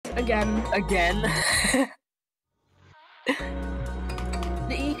again. Again?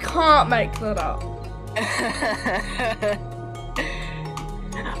 You can't make that up.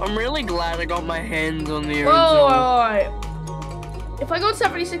 I'm really glad I got my hands on the original. Whoa. If I got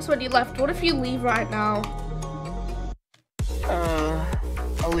 76 when you left, what if you leave right now?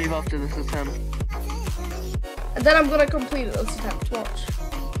 I'll leave after this attempt. And then I'm gonna complete it this attempt, watch.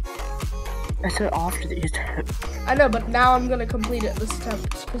 I said after the attempt. I know, but now I'm gonna complete it this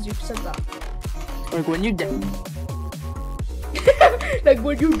attempt, because you said that. Like when you dead. Like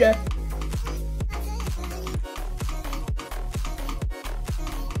when you dead.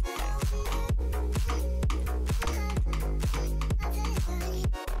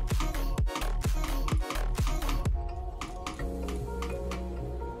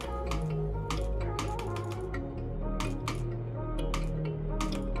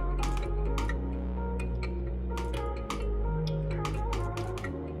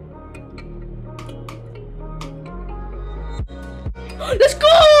 Let's go!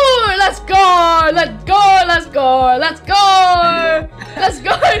 Let's go! Let's go! Let's go! Let's go! Let's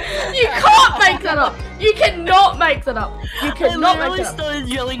go! You can't make that up! You cannot make that up! You cannot make that up! I started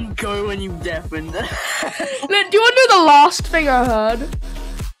yelling go when you deafened. Do you want to know the last thing I heard?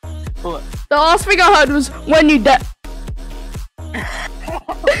 What? The last thing I heard was when you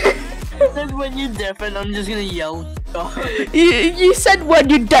Then when you deafen, I'm just gonna yell. You said when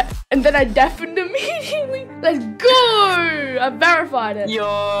you and then I deafened immediately. Let's go! I verified it. Yo,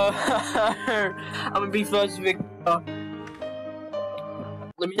 I'm gonna be first victor.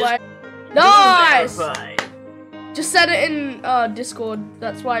 Let me just. Nice. Verify. Just set it in Discord.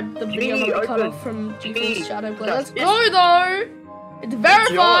 That's why the video might be cut off from GeForce Shadow Play. Let's go though. It's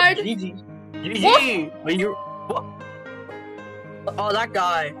verified. GG. What? Wait, you're what? Oh, that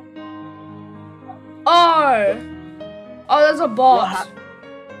guy. Oh, that's a bot.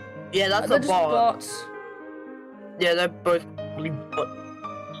 Yeah, that's They're a just bot. bots. Yeah, they're both really bot.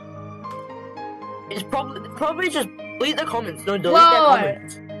 It's probably just delete their comments. No, delete their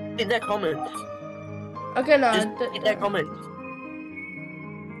comments. Delete their comments. Okay, no. Just delete their comments.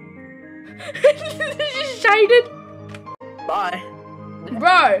 Just shaded. Bye. Bro,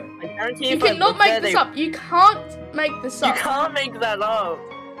 I guarantee you cannot make this up. You can't make this up. You can't make that up.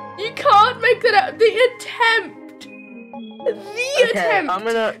 You can't make that up. The attempt. Attempt. I'm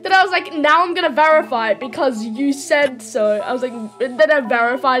gonna. Then I was like, now I'm gonna verify it because you said so. I was like, and then I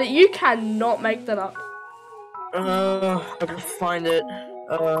verified it. You cannot make that up. I can find it.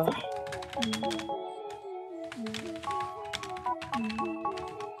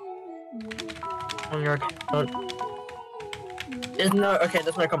 On your account. There's no. Okay,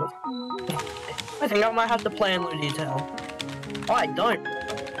 there's no comments. I think I might have to play in low detail. Oh, I don't.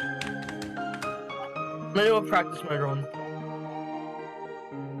 I'm gonna do a practice mode run.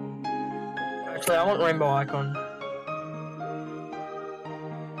 Actually, I want rainbow icon.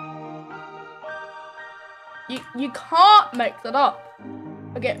 You can't make that up.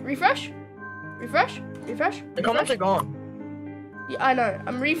 Okay, refresh. Refresh. Refresh. The comments are gone. Yeah, I know.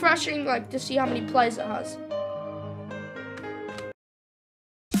 I'm refreshing like to see how many plays it has.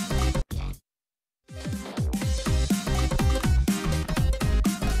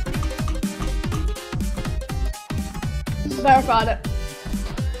 Verified it.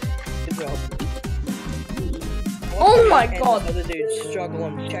 Good job. Oh my god. Other dudes struggle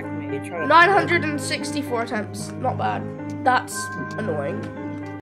on checkmate. 964 attempts. Not bad. That's annoying.